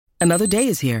Another day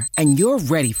is here, and you're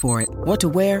ready for it. What to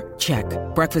wear? Check.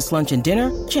 Breakfast, lunch, and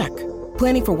dinner? Check.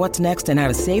 Planning for what's next and how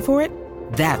to save for it?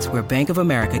 That's where Bank of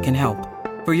America can help.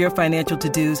 For your financial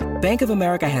to-dos, Bank of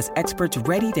America has experts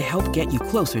ready to help get you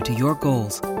closer to your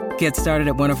goals. Get started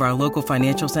at one of our local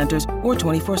financial centers or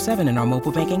 24/7 in our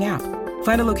mobile banking app.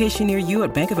 Find a location near you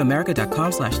at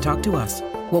bankofamerica.com/talktous.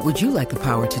 What would you like the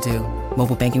power to do?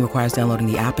 Mobile banking requires downloading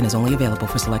the app and is only available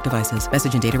for select devices.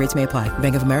 Message and data rates may apply.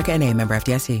 Bank of America N.A., member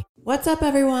FDIC. What's up,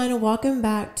 everyone? Welcome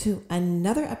back to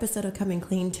another episode of Coming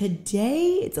Clean.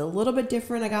 Today, it's a little bit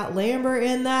different. I got Lambert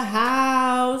in the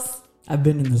house. I've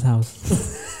been in this house.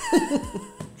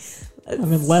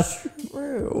 I'm in left.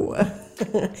 True.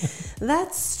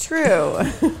 That's true.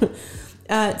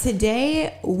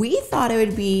 Today, we thought it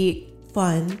would be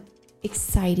fun,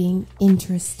 exciting,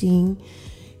 interesting,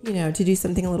 to do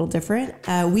something a little different.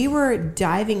 We were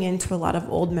diving into a lot of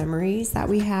old memories that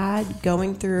we had,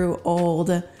 going through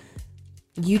old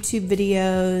YouTube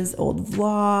videos, old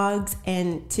vlogs,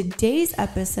 and today's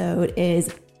episode is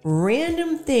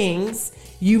random things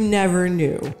you never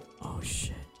knew. Oh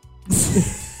shit.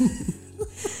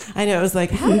 I know, it was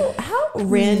like, how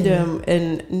random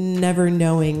and never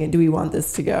knowing do we want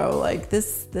this to go? Like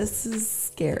this is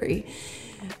scary.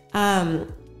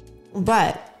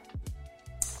 But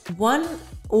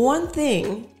one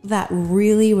thing that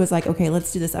really was like, okay,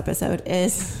 let's do this episode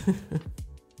is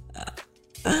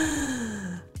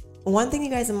one thing you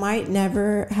guys might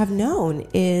never have known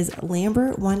is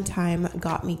Lambert one time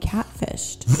got me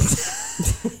catfished.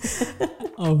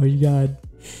 Oh my God.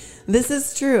 This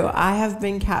is true. I have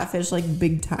been catfished like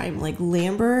big time. Like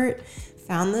Lambert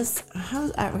found this.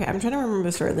 I'm trying to remember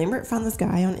the story. Lambert found this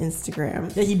guy on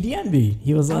Instagram. Yeah, he DM'd me.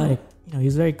 He was like, he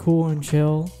was very cool and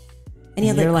chill. And he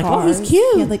had like cars. Oh, he's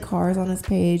cute. He had like cars on his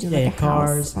page and like a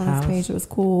house on his page. It was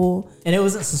cool. And it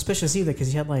wasn't suspicious either because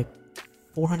he had like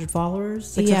 400 followers,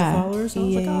 600 followers. So I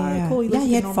was like, all right, cool.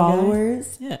 He had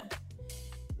followers. Guy.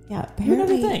 Yeah,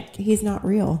 apparently he's not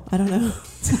real. I don't know.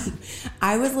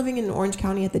 I was living in Orange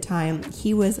County at the time.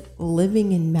 He was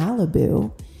living in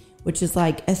Malibu, which is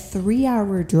like a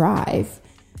 3-hour drive.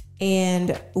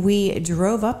 And we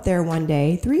drove up there one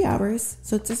day, 3 hours.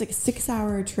 So it's just like a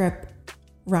 6-hour trip,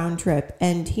 round trip.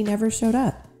 And he never showed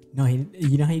up. No,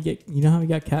 you know how he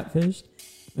got catfished?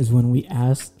 Was when we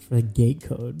asked for the gate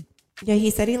code. Yeah,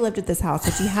 he said he lived at this house,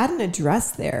 but he had an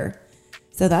address there.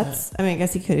 So that's, I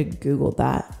guess he could have Googled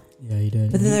that. Yeah, he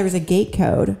did. But then there was a gate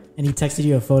code. And he texted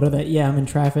you a photo that, I'm in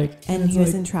traffic. And he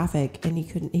was in traffic and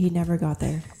he never got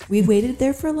there. We waited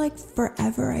there for like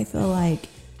forever, I feel like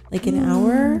an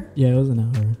hour. Yeah, it was an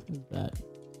hour. It was bad.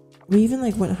 We even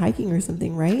like went hiking or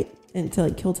something, right? And to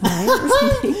like kill time or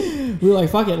something. We were like,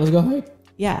 fuck it, let's go hike.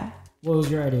 Yeah. What was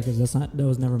your idea? Because that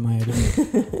was never my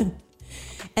idea.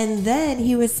 And then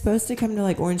he was supposed to come to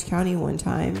like Orange County one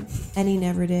time and he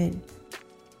never did.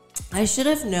 I should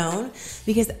have known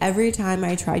because every time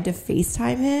I tried to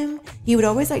FaceTime him, he would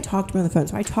always like talk to me on the phone.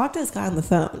 So I talked to this guy on the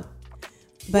phone,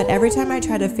 but every time I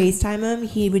tried to FaceTime him,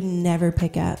 he would never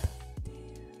pick up.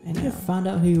 I know. You found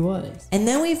out who he was. And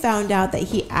then we found out that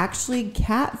he actually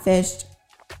catfished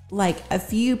like a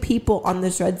few people on the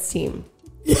Shreds team.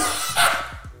 I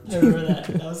remember that.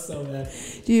 That was so bad.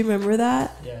 Do you remember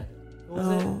that? Yeah. What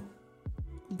was it?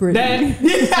 Brittany.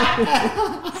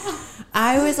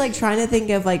 I was like trying to think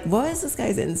of like, what is this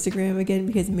guy's Instagram again?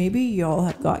 Because maybe y'all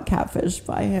have got catfished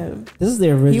by him. This is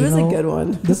the original. He was a good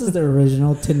one. This is the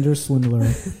original Tinder swindler.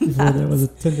 Before there was a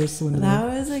Tinder swindler. That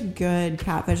was a good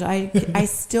catfish. I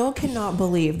still cannot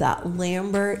believe that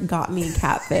Lambert got me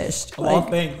catfished. All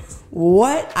things.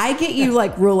 What? I get you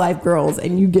like real life girls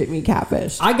and you get me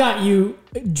catfished. I got you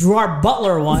Gerard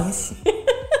Butler once.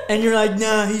 And you're like,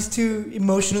 nah, he's too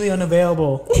emotionally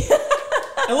unavailable.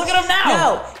 And look at him now.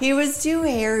 No, he was too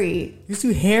hairy. He was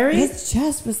too hairy? His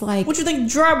chest was like... What do you think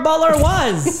Gerard Butler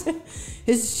was?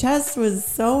 His chest was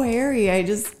so hairy. I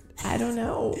don't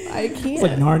know. I can't. It's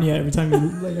like Narnia every time you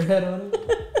lay your head on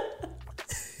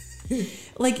it.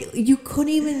 Like, you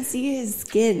couldn't even see his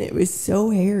skin. It was so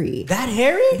hairy. That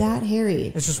hairy? That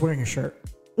hairy. It's just wearing a shirt.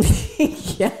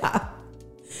 Yeah.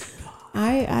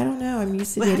 I don't know. I'm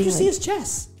used to dating. How'd you see his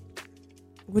chest?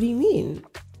 What do you mean?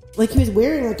 Like he was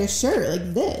wearing like a shirt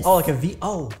like this. Oh, like a V.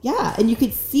 Oh. Yeah, and you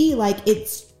could see like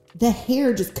it's the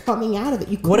hair just coming out of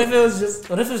it. What if it was just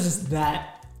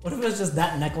that? What if it was just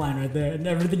that neckline right there and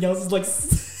everything else is like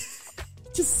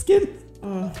just skin?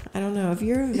 I don't know. If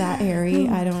you're that hairy,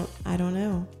 I don't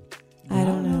know. I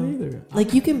don't know either.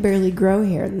 Like you can barely grow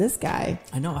hair in this guy.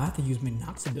 I know. I have to use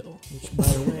minoxidil, which by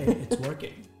the way, it's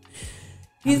working.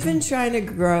 He's been trying to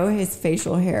grow his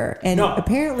facial hair, and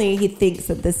apparently he thinks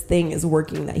that this thing is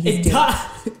working. That he's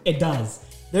doing. It does.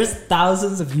 There's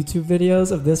thousands of YouTube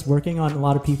videos of this working on a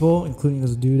lot of people, including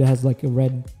this dude that has like a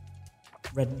red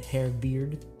hair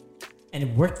beard. And it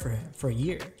worked for him for a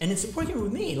year. And it's working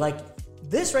with me. Like,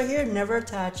 this right here, never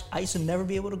attached. I used to never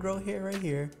be able to grow hair right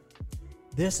here.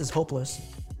 This is hopeless.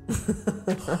 I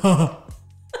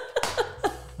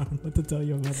don't know what to tell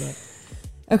you about that.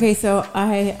 Okay, so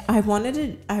I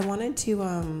wanted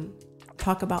to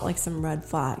talk about like some red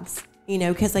flags, you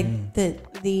know, because like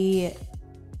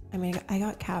I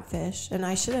got catfish, and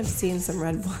I should have seen some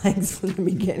red flags from the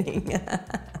beginning.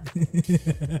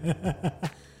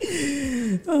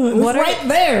 Right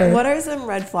there. What are some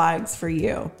red flags for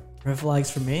you? Red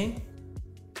flags for me?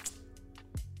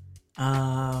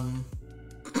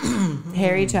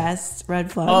 Hairy chest,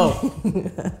 red flag. Oh.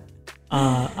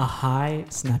 A high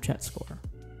Snapchat score.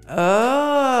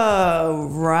 Oh,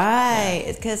 right.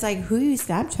 It's because, like, who are you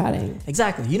Snapchatting?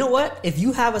 Exactly. You know what? If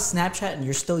you have a Snapchat and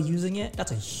you're still using it,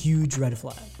 that's a huge red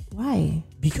flag. Why?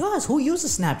 Because who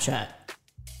uses Snapchat?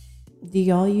 Do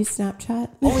y'all use Snapchat?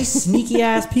 Only sneaky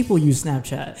ass people use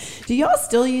Snapchat. Do y'all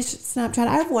still use Snapchat?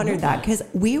 I've wondered that because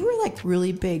we were like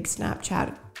really big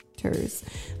Snapchatters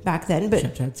back then. But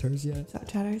Snapchatters, yeah.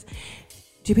 Snapchatters.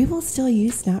 Do people still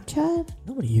use Snapchat?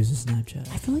 Nobody uses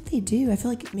Snapchat. I feel like they do. I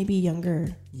feel like maybe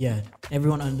younger. Yeah,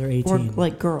 everyone under 18. Or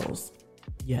like girls.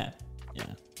 Yeah.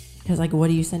 Because like, what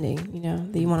are you sending? You know,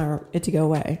 that you want it to go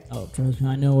away. Oh, trust me,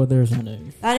 I know what they're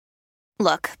sending.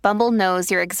 Look, Bumble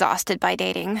knows you're exhausted by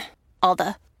dating. All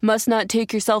the, must not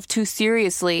take yourself too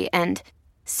seriously, and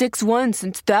 6'1"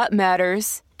 since that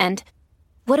matters, and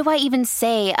what do I even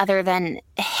say other than,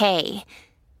 hey?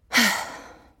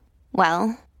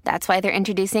 Well, that's why they're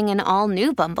introducing an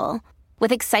all-new Bumble,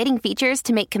 with exciting features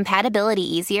to make compatibility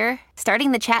easier,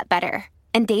 starting the chat better,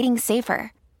 and dating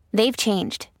safer. They've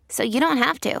changed, so you don't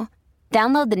have to.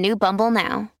 Download the new Bumble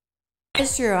now.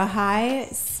 It's true. A high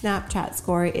Snapchat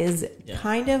score is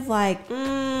kind of like,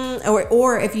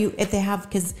 or if they have,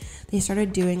 because they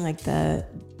started doing like the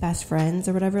best friends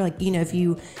or whatever. Like, you know, if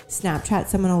you Snapchat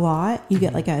someone a lot, you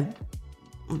get like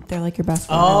they're like your best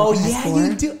friend. Oh, like yeah,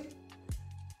 you do.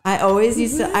 I always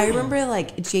used to. I remember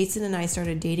like Jason and I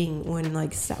started dating when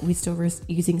like we still were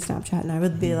using Snapchat, and I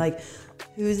would be like,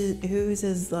 who's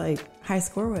his like high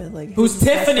score with? Like, who's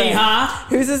Tiffany, huh?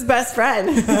 Who's his best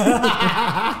friend?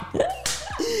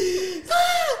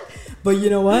 But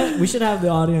you know what? We should have the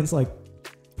audience like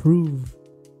prove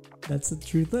that's the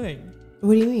true thing.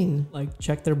 What do you mean? Like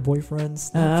check their boyfriend's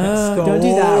Snapchat score. Don't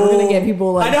do that. We're gonna get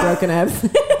people like broken up.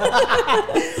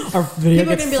 Our video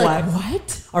People gets are gonna be flagged. like,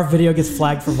 what? Our video gets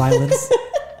flagged for violence.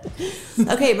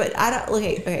 Okay, but I don't.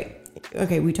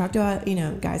 Okay. We talked about, you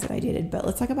know, guys that I dated, but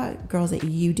let's talk about girls that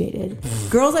you dated.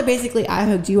 Girls that basically I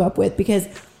hooked you up with because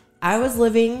I was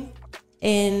living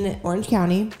in Orange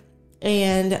County.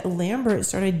 And Lambert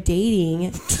started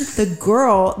dating the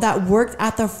girl that worked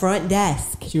at the front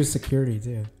desk. She was security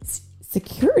too.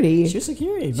 Security? She was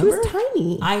security. She remember? was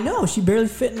tiny. I know. She barely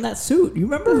fit in that suit. You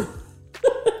remember?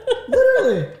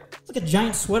 Literally. It's like a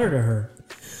giant sweater to her.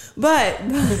 But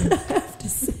I have to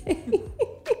say.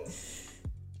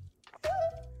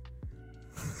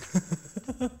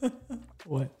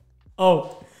 What?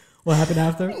 Oh. What happened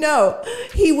after? No,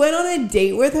 he went on a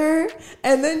date with her,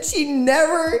 and then she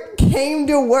never came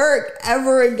to work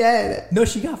ever again. No,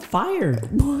 she got fired.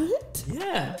 What?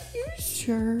 Yeah. You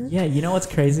sure? Yeah, you know what's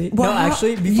crazy? Well, no,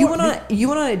 actually, before, you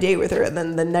went on a date with her, and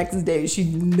then the next day she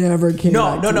never came.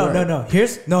 No.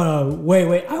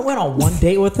 Wait. I went on one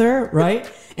date with her, right?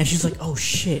 And she's like, "Oh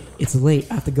shit, it's late.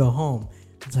 I have to go home."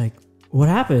 It's like, "What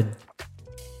happened?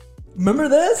 Remember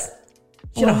this?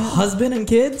 She had a husband and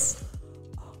kids."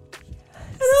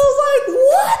 And I was like,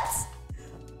 what?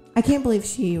 I can't believe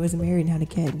she was married and had a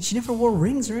kid. She never wore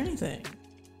rings or anything.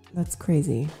 That's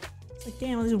crazy. It's like,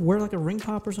 damn, I just wear like a ring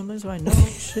pop or something so I know.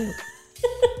 Shit.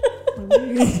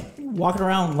 Walking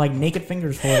around like naked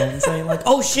fingers for her and saying like,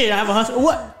 oh shit, I have a husband.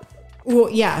 What? Well,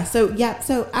 yeah.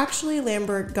 So actually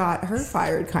Lambert got her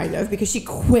fired kind of because she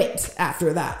quit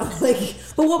after that. Like,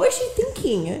 but what was she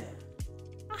thinking?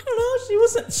 I don't know.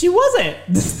 She wasn't.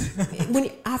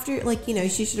 After, like, you know,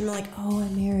 she should have been like, oh,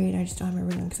 I'm married. I just don't have my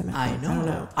ring on because I'm at work. I don't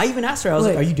know. I even asked her. I was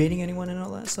like, are you dating anyone and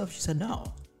all that stuff? She said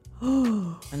no.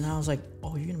 And then I was like,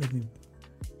 oh, you're gonna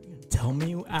tell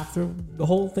me after the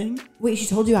whole thing? Wait, she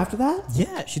told you after that?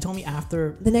 Yeah, she told me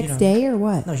after the next day or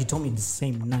what? No, she told me the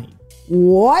same night.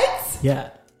 What? Yeah,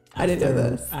 I didn't know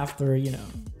this. After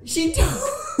she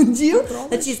told you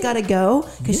that she's got to go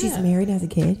because she's married and has a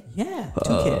kid. Yeah,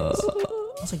 2 kids.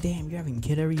 I was like, damn, you're having a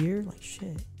kid every year? Like,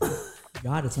 shit.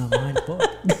 God, it's not mine, but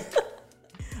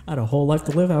I had a whole life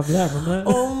to live after that. Remember that?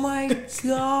 Oh my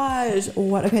gosh.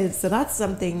 What? Okay, so that's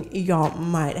something y'all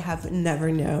might have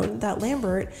never known, that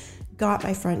Lambert got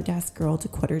my front desk girl to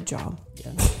quit her job.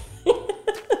 Yeah.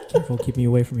 Careful, keep me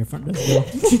away from your front desk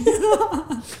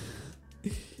girl.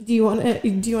 Do you want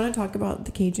to talk about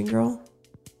the Cajun girl?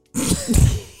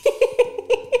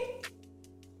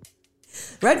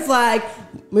 Red flag.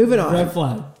 Moving on. Red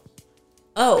flag.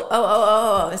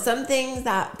 Oh. Some things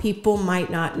that people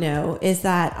might not know is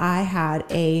that I had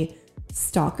a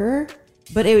stalker,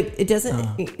 but it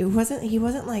doesn't. It wasn't. He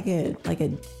wasn't like a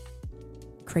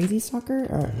crazy stalker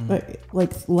or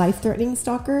like life-threatening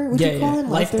stalker. Would you call him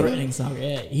life-threatening stalker?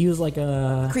 Yeah, he was like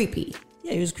a creepy.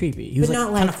 Yeah, he was creepy. He was but like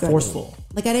not kind of forceful.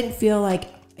 Like I didn't feel like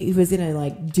he was gonna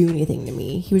like do anything to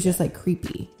me. He was just like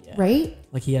creepy, right?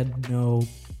 Like he had no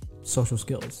social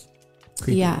skills.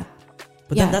 Creepy. Yeah.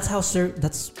 But then that's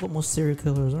what most serial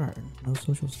killers are. No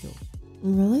social skills.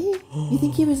 Really? You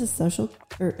think he was a social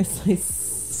or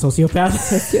sociopath?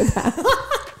 Sociopath.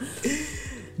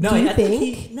 No, I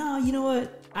think no. You know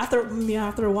what?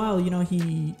 After a while,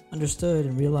 he understood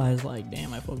and realized, like,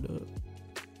 damn, I fucked up.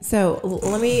 So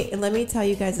let me tell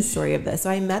you guys a story of this. So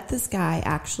I met this guy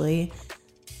actually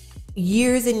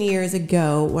years and years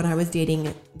ago when I was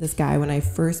dating this guy when I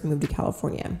first moved to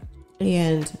California.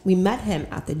 And we met him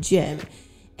at the gym,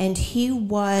 and he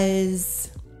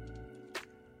was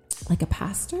like a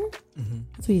pastor. Mm-hmm.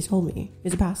 That's what he told me. He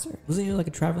was a pastor. Wasn't he like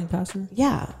a traveling pastor?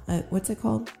 Yeah. What's it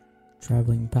called?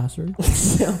 Traveling pastor?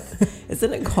 No.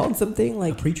 Isn't it called something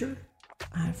like a preacher?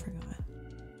 I forgot.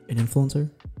 An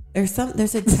influencer? There's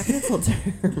a technical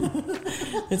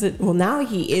term. Well, now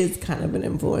he is kind of an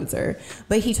influencer,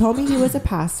 but he told me he was a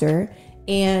pastor,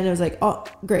 and I was like, oh,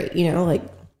 great. Like,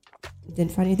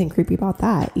 didn't find anything creepy about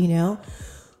that,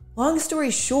 Long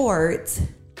story short,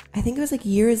 I think it was like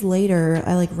years later,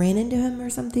 I like ran into him or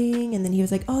something. And then he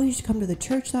was like, oh, you should come to the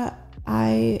church that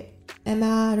I am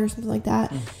at or something like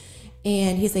that.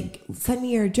 And he's like, send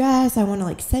me your address. I want to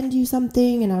like send you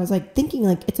something. And I was like thinking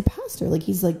like, it's a pastor. Like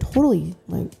he's like totally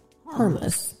like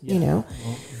harmless, Well,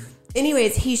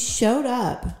 anyways, he showed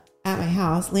up at my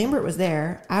house. Lambert was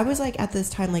there. I was like at this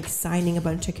time like signing a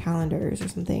bunch of calendars or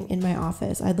something in my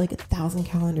office. I had like 1,000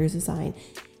 calendars to sign.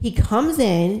 He comes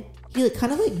in, he like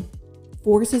kind of like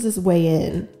forces his way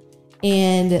in,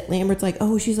 and Lambert's like,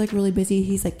 oh, she's like really busy.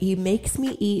 He's like, he makes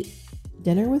me eat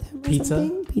dinner with him or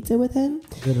something. Pizza with him.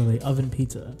 Literally oven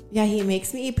pizza. Yeah, he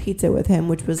makes me eat pizza with him,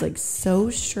 which was like so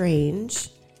strange.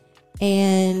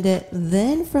 And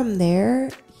then from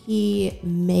there, he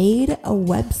made a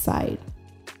website.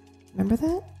 Remember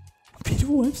that? Made a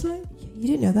website? You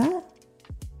didn't know that?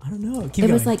 I don't know.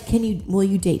 It was like, will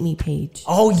you date me page?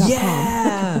 Oh,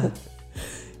 yeah.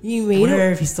 You made wonder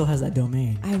if he still has that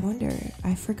domain. I wonder.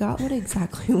 I forgot what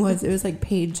exactly it was. It was like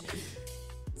page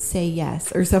say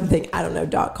yes or something. I don't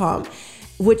know, .com.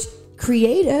 Which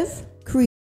creative.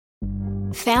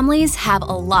 Families have a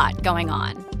lot going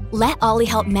on. Let Ollie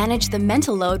help manage the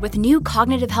mental load with new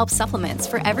cognitive help supplements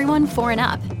for everyone 4 and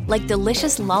up, like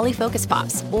delicious Lolly Focus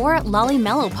Pops or Lolly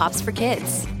Mellow Pops for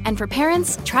kids. And for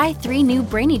parents, try 3 new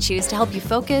Brainy Chews to help you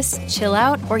focus, chill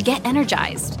out, or get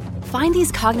energized. Find these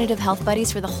cognitive health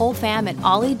buddies for the whole fam at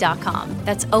ollie.com.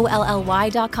 That's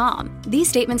OLLY.com. These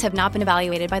statements have not been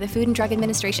evaluated by the Food and Drug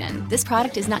Administration. This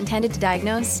product is not intended to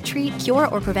diagnose, treat, cure,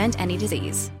 or prevent any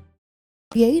disease.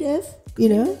 Creative,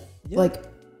 like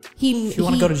if you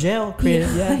want to go to jail,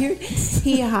 creative.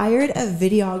 He hired a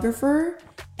videographer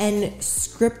and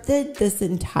scripted this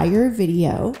entire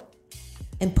video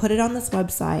and put it on this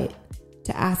website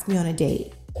to ask me on a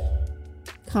date.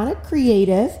 Kind of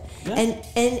creative. Yeah.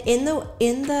 And in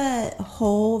the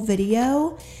whole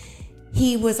video,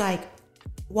 he was like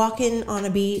walking on a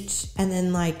beach, and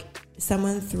then like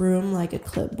someone threw him like a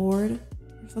clipboard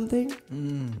or something.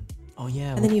 Oh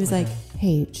yeah. And then he was like,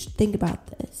 Paige, think about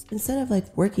this. Instead of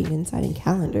like working and signing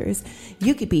calendars,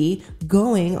 you could be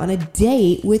going on a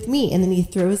date with me. And then he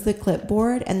throws the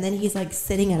clipboard, and then he's like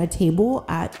sitting at a table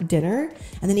at dinner,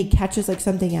 and then he catches like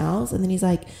something else, and then he's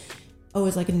like, oh,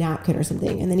 it's like a napkin or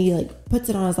something. And then he like puts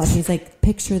it on his lap, and he's like,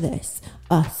 picture this,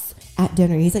 us at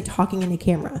dinner. He's like talking in the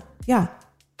camera. Yeah.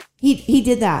 He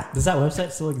did that. Does that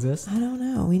website still exist? I don't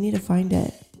know. We need to find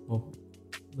it. Well,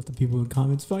 let the people in the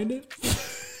comments find it.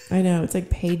 I know. It's like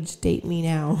Paige date me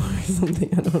now or something.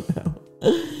 I don't know.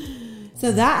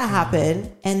 So that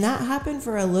happened, and that happened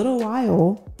for a little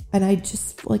while. And I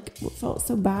just like felt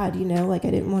so bad, like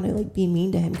I didn't want to like be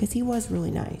mean to him because he was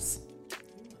really nice.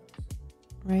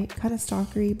 Right? Kind of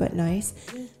stalkery, but nice.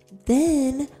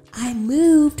 Then I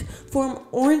moved from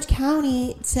Orange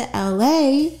County to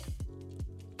LA,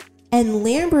 and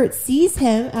Lambert sees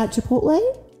him at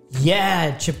Chipotle.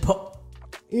 Yeah, Chipotle.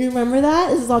 You remember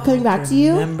that? Is this all coming back to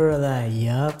you? Remember that?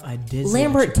 Yup, I did.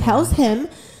 Lambert tells him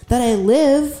that I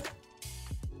live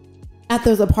at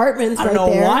those apartments right there. I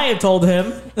don't know why I told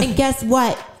him. And guess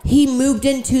what? He moved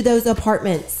into those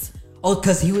apartments. Oh,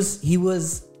 because he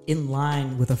was in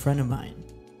line with a friend of mine.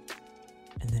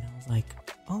 And then I was like,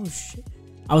 oh shit.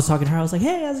 I was talking to her. I was like,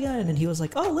 hey, how's it going? And he was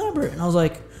like, oh, Lambert. And I was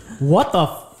like, what the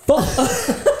fuck? We're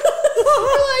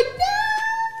like,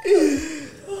 no.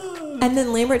 And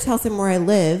then Lambert tells him where I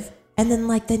live. And then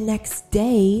like the next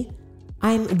day,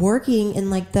 I'm working in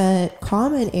like the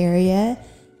common area.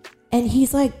 And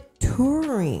he's like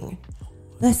touring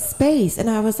the space. And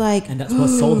I was like, and that's what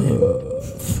sold him.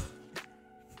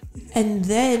 And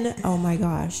then, oh my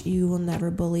gosh, you will never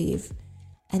believe.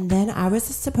 And then I was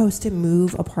supposed to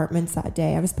move apartments that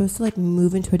day. I was supposed to like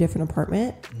move into a different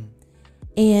apartment.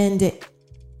 And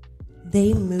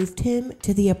they moved him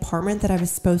to the apartment that I was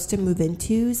supposed to move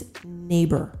into's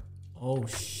neighbor. Oh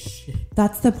shit.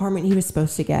 That's the apartment he was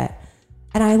supposed to get.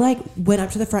 And I like went up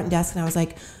to the front desk and I was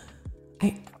like,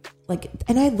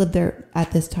 and I lived there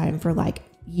at this time for like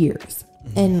years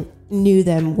and knew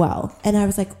them well. And I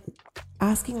was like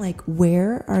asking like,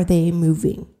 where are they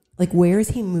moving? Like, where is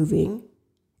he moving?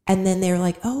 And then they were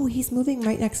like, oh, he's moving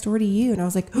right next door to you. And I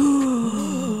was like,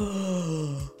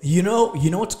 You know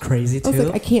what's crazy too? I was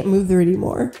like, I can't move there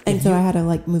anymore. And so I had to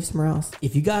like move somewhere else.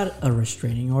 If you got a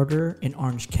restraining order in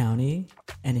Orange County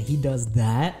and he does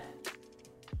that,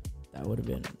 that would have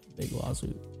been a big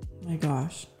lawsuit. Oh my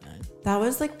gosh. That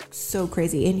was like so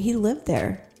crazy. And he lived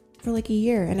there for like a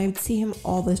year and I would see him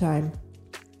all the time.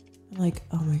 I'm like,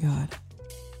 oh my God.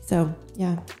 So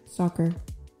yeah, stalker.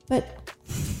 But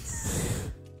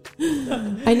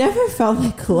I never felt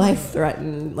like life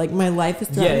threatened. Like my life is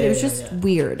threatened. It was just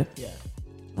weird. Yeah.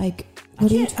 Like, I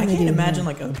can't imagine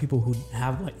like other people who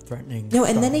have like threatening. No,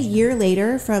 and then a year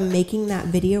later from making that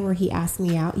video where he asked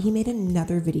me out, he made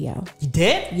another video. He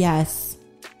did? Yes.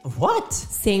 What?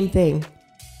 Same thing.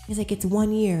 He's like, it's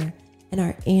 1 year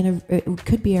and it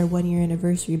could be our 1 year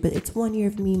anniversary, but it's 1 year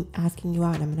of me asking you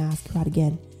out and I'm going to ask you out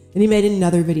again. And he made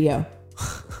another video.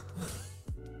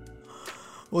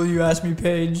 Will you ask me,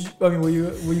 Paige? I mean, will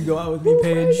you go out with me,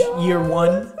 Paige? Year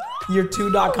 1,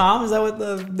 year2.com? Is that what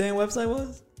the damn website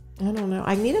was? I don't know.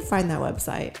 I need to find that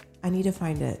website. I need to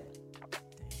find it.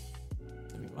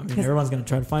 I mean, everyone's going to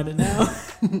try to find it now.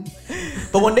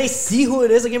 But when they see who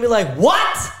it is, they're going to be like,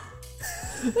 what?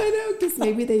 I know, because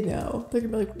maybe they know. They're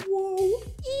going to be like, whoa.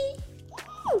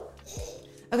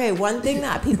 Okay, one thing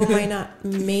that people may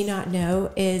not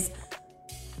know is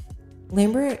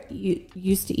Lambert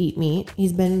used to eat meat.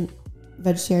 He's been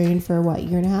vegetarian for what,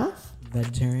 year and a half?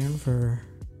 Vegetarian for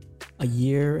a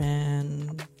year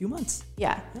and a few months.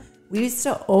 Yeah. We used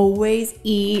to always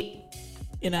eat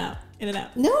In-N-Out.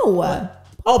 No. What?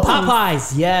 Oh,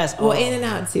 Popeyes. Yes. Well,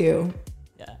 In-N-Out too.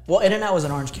 Yeah. Well, In-N-Out was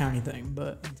an Orange County thing,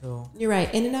 but until... You're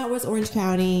right. In-N-Out was Orange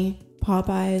County.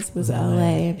 Popeyes was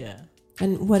LA. Yeah.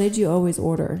 And what did you always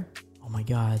order? Oh my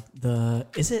God.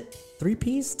 Is it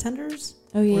 3-piece tenders?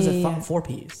 Oh, yeah. Or is it yeah.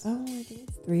 4-piece? Oh, I think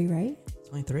it's 3, right? It's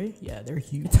only 3? Yeah, they're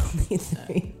huge. It's only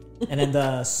 3. And then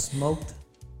the smoked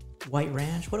white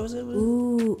ranch. What was it?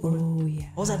 Ooh, oh yeah.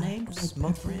 What was that name? Like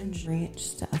Smoked ranch? Ranch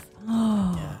stuff.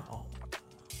 Oh. Yeah. Oh my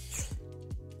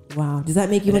God. Wow. Does that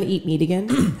make you want to eat meat again?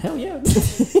 Hell yeah.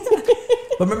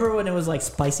 But remember when it was like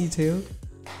spicy too?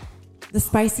 The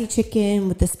spicy chicken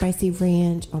with the spicy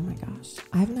ranch. Oh my gosh.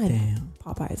 I haven't had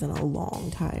Popeyes in a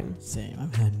long time. Same.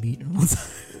 I've had meat in a long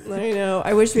time. I know.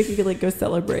 I wish we could like go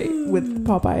celebrate with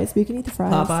Popeyes. We can eat the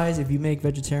fries. Popeyes, if you make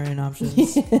vegetarian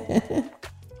options, I'll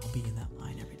be in that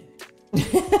line every day.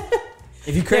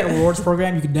 If you create a rewards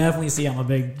program, you can definitely see I'm a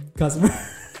big customer.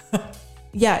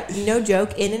 Yeah, no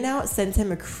joke. In-N-Out sent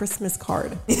him a Christmas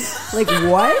card. Like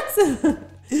what? I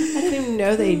didn't even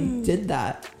know they did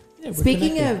that. Yeah,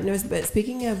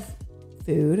 Speaking of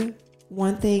food,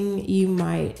 one thing you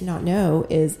might not know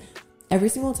is every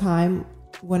single time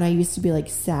when I used to be like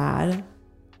sad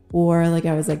or like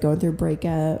I was like going through a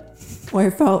breakup or I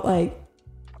felt like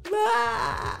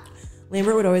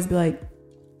Lambert would always be like,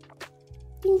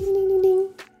 ding, ding, ding, ding,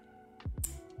 ding.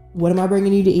 What am I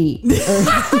bringing you to eat?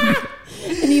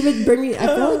 And he would bring me, I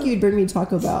feel like you'd bring me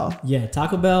Taco Bell. Yeah,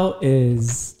 Taco Bell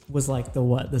was like the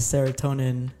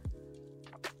serotonin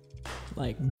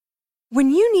like When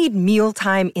you need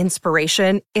mealtime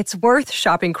inspiration, it's worth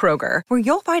shopping Kroger, where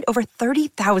you'll find over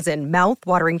 30,000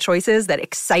 mouth-watering choices that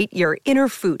excite your inner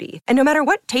foodie. And no matter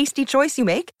what tasty choice you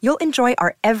make, you'll enjoy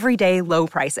our everyday low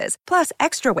prices, plus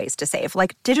extra ways to save,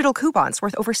 like digital coupons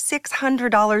worth over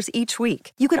 $600 each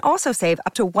week. You can also save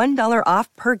up to $1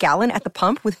 off per gallon at the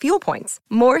pump with fuel points.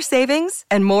 More savings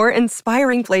and more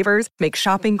inspiring flavors make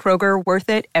shopping Kroger worth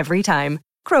it every time.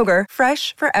 Kroger,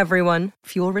 fresh for everyone.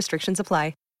 Fuel restrictions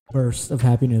apply. Burst of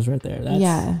happiness right there. That's,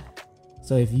 Yeah.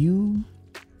 So if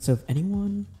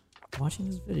anyone watching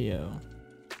this video,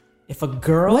 if a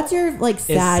girl, What's your like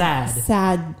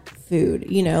sad food?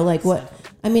 You know, like what?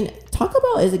 I mean, Taco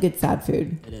Bell is a good sad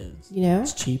food. It is. You know,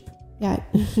 It's cheap. yeah,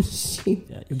 cheap.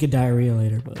 Yeah, you'll get diarrhea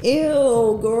later, but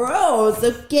Ew, gross.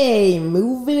 Okay,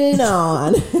 moving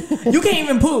on. you can't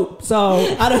even poop.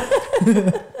 So I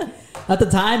don't. At the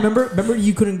time, remember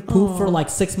you couldn't poop for like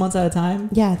 6 months at a time.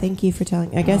 Yeah, thank you for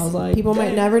telling. I guess was like, people might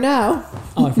dang. never know.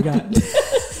 Oh, I forgot.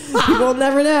 People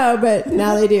never know, but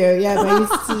now they do. Yeah, but I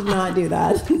used to not do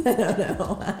that. I don't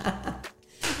know.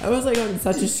 I was like on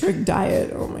such a strict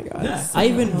diet. Oh my god. Yeah, So I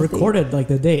even unhealthy. recorded like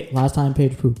the date last time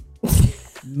Paige pooped,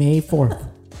 May 4th,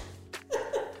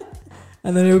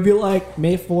 and then it would be like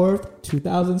May 4th,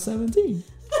 2017.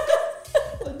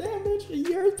 Like, damn, bitch, a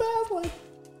year's passed. Like,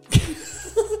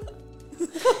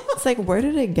 It's like, where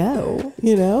did it go?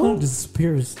 You know? it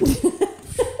disappears.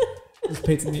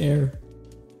 Dissipates in the air.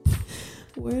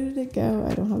 Where did it go?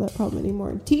 I don't have that problem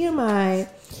anymore. TMI.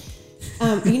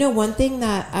 You know, one thing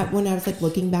that when I was like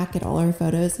looking back at all our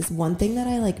photos, is one thing that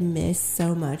I like miss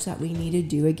so much that we need to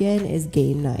do again is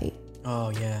game night. Oh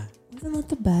yeah, Wasn't that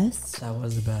the best? that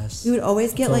was the best. We would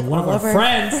always get So like one all of our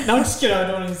friends. No, I'm just kidding.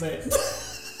 I don't even say it.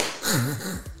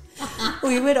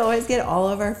 We would always get all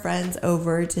of our friends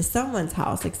over to someone's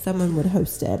house. Like someone would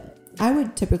host it. I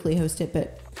would typically host it,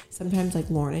 but sometimes like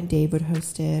Lauren and Dave would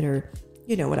host it, or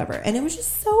you know, whatever. And it was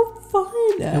just so fun.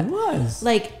 It was.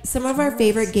 Like some of our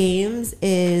favorite games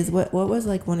is what was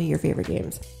like one of your favorite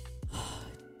games?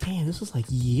 Damn, this was like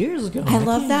years ago. I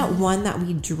love that one that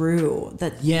we drew.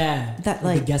 That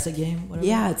like the guess it game. Whatever.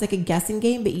 Yeah, it's like a guessing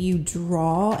game, but you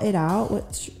draw it out.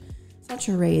 It's not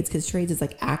charades, because charades is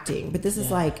like acting, but this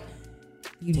is like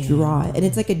you draw it, and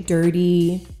it's like a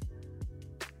dirty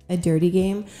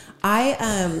game.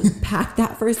 I packed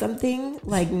that for something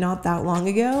like not that long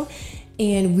ago,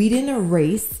 and we didn't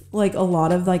erase like a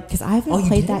lot of like, because I haven't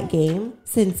played that game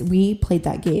since we played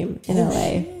that game in LA.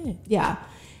 Shit. Yeah.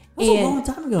 That was a long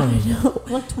time ago. I know.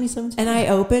 Like 2017. And I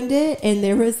opened it, and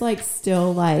there was like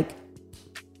still like,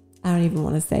 I don't even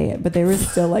want to say it, but there was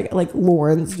still like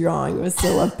Lauren's drawing was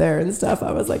still up there and stuff.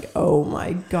 I was like, oh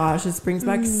my gosh, this brings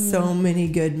back so many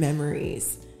good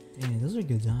memories. Dang, those are a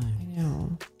good time. I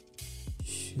know.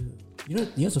 Shoot. You know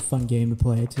it's a fun game to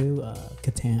play too?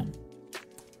 Catan.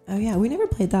 Oh yeah, we never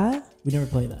played that. We never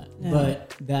played that. No.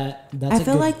 But that's I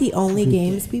feel like the only group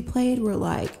games game. we played were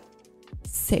like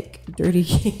sick, dirty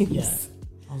games. Yeah.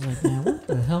 I was like, man, what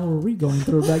the hell were we going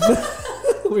through back then?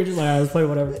 We were just like, let's play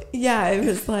whatever. Yeah, it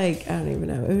was like, I don't even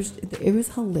know. It was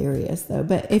hilarious though.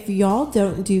 But if y'all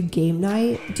don't do game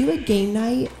night, do a game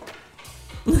night.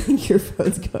 Your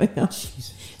phone's going off.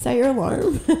 Jesus. Is that your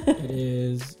alarm? It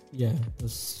is, yeah, the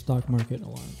stock market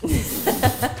alarm.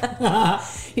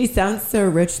 He sounds so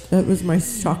rich. That was my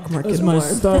stock market That's my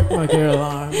alarm. stock market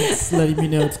alarm. It's letting me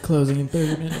know it's closing in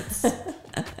 30 minutes.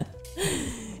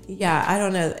 Yeah, I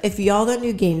don't know. If y'all don't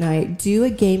do game night, do a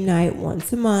game night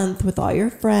once a month with all your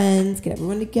friends. Get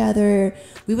everyone together.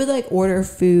 We would like order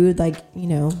food, like, you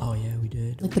know, Oh yeah, we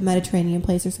did. like the Mediterranean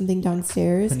place or something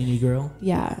downstairs. Panini Grill.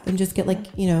 Yeah, and just get like,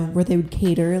 you know, where they would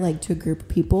cater like to a group of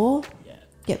people. Yeah.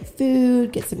 Get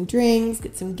food, get some drinks,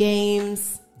 get some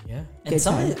games. Yeah. Good And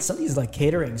some time. of these like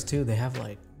caterings too, they have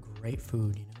like great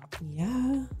food, you know.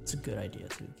 Yeah. It's a good idea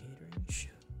too, catering.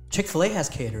 Shoot. Chick-fil-A has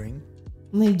catering.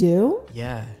 And they do?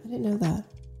 Yeah. I didn't know that.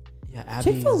 Yeah, Abby's.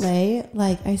 Chick-fil-A,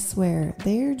 like, I swear,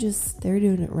 they're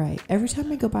doing it right. Every time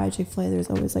I go by a Chick-fil-A, there's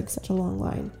always like such a long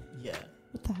line. Yeah.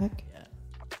 What the heck? Yeah.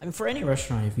 I mean, for any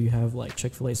restaurant, if you have like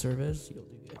Chick-fil-A service, you'll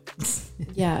do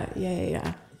good.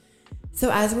 Yeah. So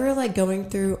as we're like going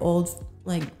through old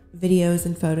like videos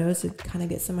and photos to kind of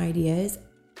get some ideas,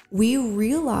 we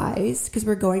realized, because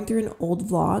we're going through an old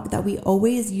vlog, that we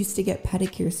always used to get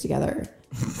pedicures together.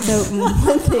 So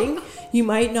one thing you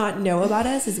might not know about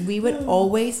us is we would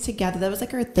always together, that was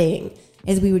like our thing,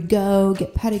 is we would go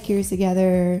get pedicures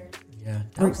together. Yeah.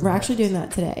 We're actually doing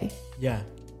that today. Yeah.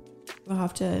 We'll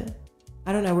have to,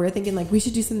 I don't know, we're thinking like we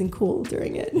should do something cool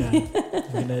during it. Yeah.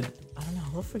 I don't know.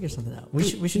 We'll figure something out. We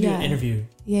should do an interview.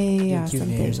 Yeah. Do a Q&A or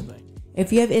Something. something.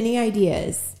 If you have any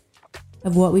ideas,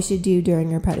 of what we should do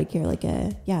during our pedicure. Like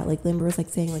like Lambert was like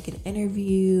saying like an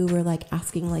interview or like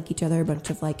asking like each other a bunch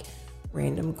of like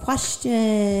random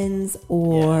questions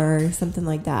or something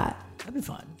like that. That'd be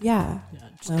fun. Yeah.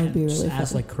 That would be really fun.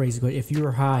 Ask like crazy questions. If you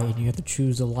were high and you had to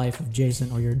choose the life of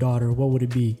Jason or your daughter, what would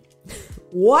it be?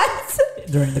 What?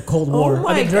 During the Cold War.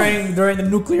 During the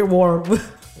nuclear war.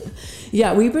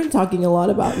 Yeah, we've been talking a lot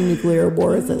about nuclear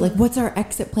wars. Like, what's our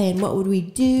exit plan? What would we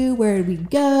do? Where would we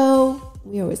go?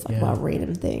 We always talk about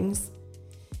random things.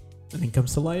 Nothing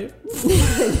comes to light.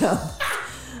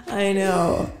 I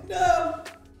know. No.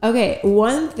 Okay,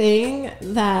 one thing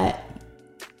that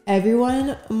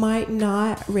everyone might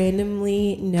not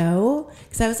randomly know,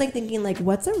 because I was like thinking like,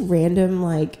 what's a random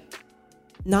like,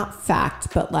 not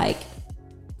fact, but like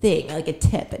thing, like a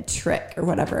tip, a trick or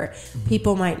whatever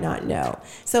people might not know.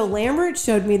 So Lambert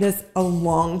showed me this a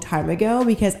long time ago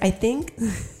because I think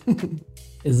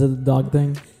is it the dog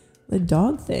thing? The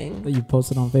dog thing that you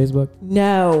posted on Facebook?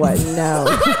 No.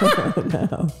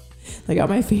 No. I got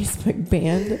my Facebook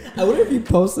banned. I wonder if you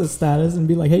post a status and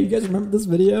be like, hey, you guys remember this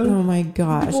video? Oh my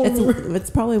gosh. It's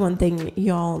probably one thing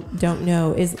y'all don't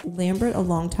know is Lambert a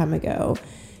long time ago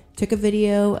took a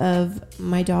video of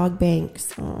my dog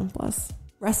Banks. Oh, bless.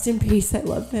 Rest in peace. I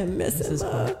love him. Miss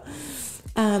him.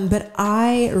 But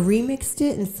I remixed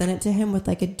it and sent it to him with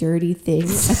like a dirty thing at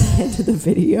the end of the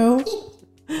video.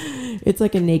 It's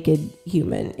like a naked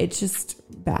human. It's just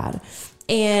bad.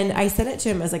 And I sent it to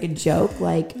him as like a joke,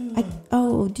 like,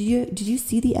 did you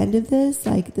see the end of this?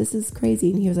 Like, this is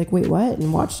crazy. And he was like, wait, what?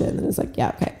 And watched it. And then it was like, yeah,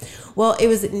 okay. Well, it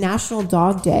was National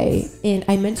Dog Day. And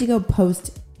I meant to go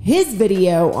post his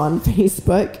video on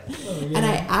Facebook. And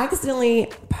I accidentally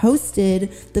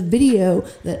posted the video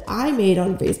that I made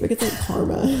on Facebook. It's like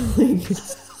karma. Like,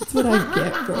 that's what I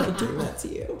get for like doing that to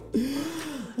you.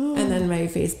 And then my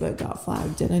Facebook got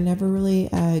flagged and I never really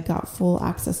got full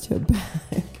access to it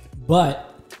back.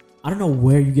 But I don't know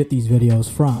where you get these videos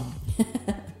from.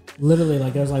 Literally,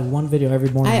 like there's like one video every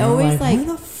morning. I always like where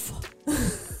the fuck?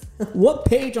 What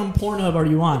page on Pornhub are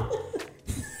you on?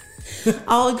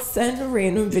 I'll send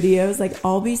random videos. Like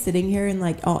I'll be sitting here and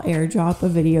like I'll airdrop a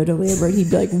video to Lambert. He'd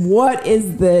be like, "What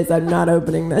is this? I'm not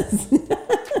opening this."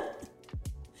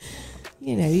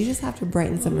 You know, you just have to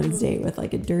brighten someone's day with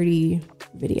like a dirty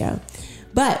video.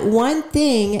 But one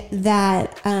thing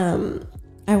that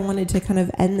I wanted to kind of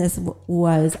end this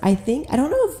was, I don't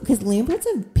know if, because Lambert's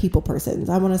a people person.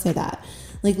 I want to say that.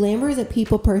 Like Lambert is a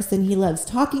people person. He loves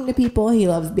talking to people. He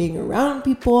loves being around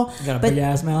people. You got a big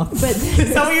ass mouth. But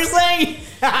is that what you're saying?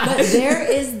 But there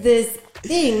is this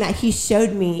thing that he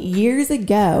showed me years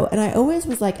ago. And I always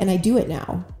was like, and I do it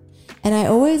now. And I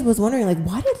always was wondering, like,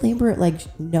 why did Lambert like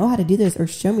know how to do this or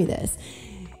show me this?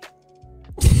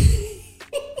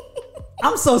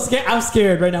 I'm so scared. I'm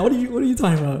scared right now. What are you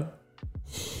talking about?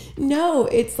 No,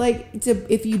 it's like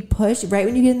if you push right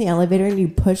when you get in the elevator and you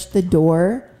push the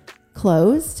door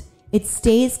closed, it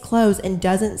stays closed and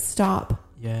doesn't stop.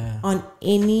 Yeah. On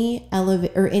any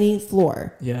elevator or any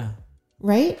floor. Yeah.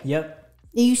 Right? Yep.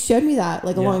 You showed me that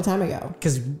like a long time ago.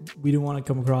 Because we didn't want to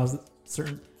come across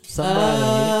certain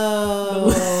somebody.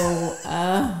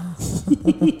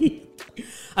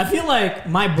 I feel like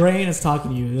my brain is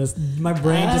talking to you. My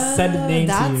brain just said the name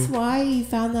to you. That's why you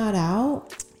found that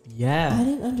out? Yeah. I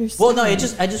didn't understand. Well, no, I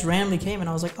just randomly came and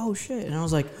I was like, oh shit. And I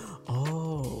was like,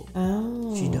 oh.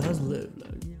 She does live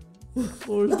like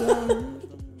floors down.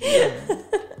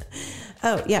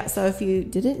 Oh, yeah. So if you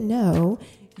didn't know,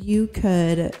 you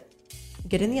could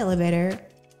get in the elevator,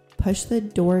 push the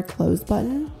door close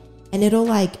button, and it'll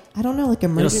like, I don't know, like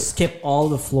it'll skip all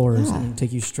the floors and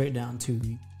take you straight down to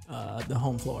the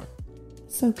home floor.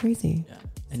 So crazy.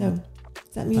 Yeah. So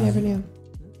something you never knew.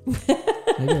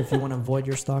 Maybe if you want to avoid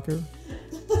your stalker.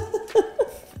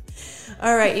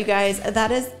 All right, you guys,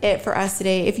 that is it for us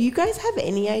today. If you guys have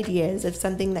any ideas of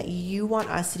something that you want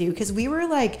us to do, because we were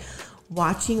like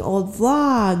watching old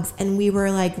vlogs and we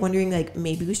were like wondering like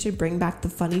maybe we should bring back the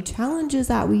funny challenges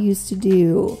that we used to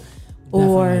do.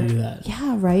 Definitely do that.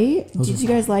 Yeah, right? Did you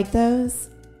guys like those?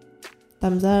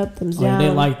 Thumbs up, thumbs down. They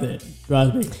liked it.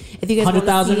 Trust me. If you guys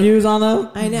 100,000 views on them,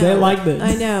 I know. They liked it.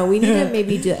 I know. We need to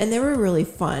maybe do, and they were really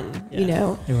fun, you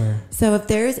know? They were. So if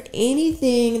there's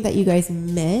anything that you guys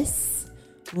miss,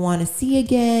 want to see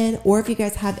again, or if you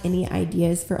guys have any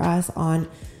ideas for us on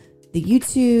the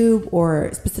YouTube or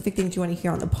specific things you want to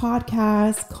hear on the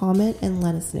podcast, comment and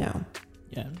let us know.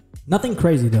 Yeah. Nothing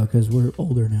crazy though, because we're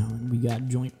older now and we got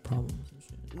joint problems and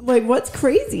shit. Like, what's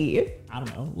crazy? I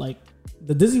don't know. Like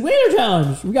the dizzy waiter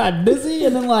challenge. We got dizzy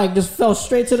and then like just fell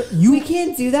straight to the. We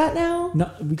can't do that now? No,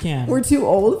 we can. We're too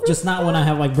old for just not when I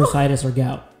have like bursitis or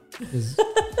gout. Because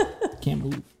can't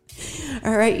move.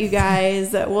 All right, you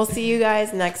guys. We'll see you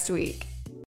guys next week.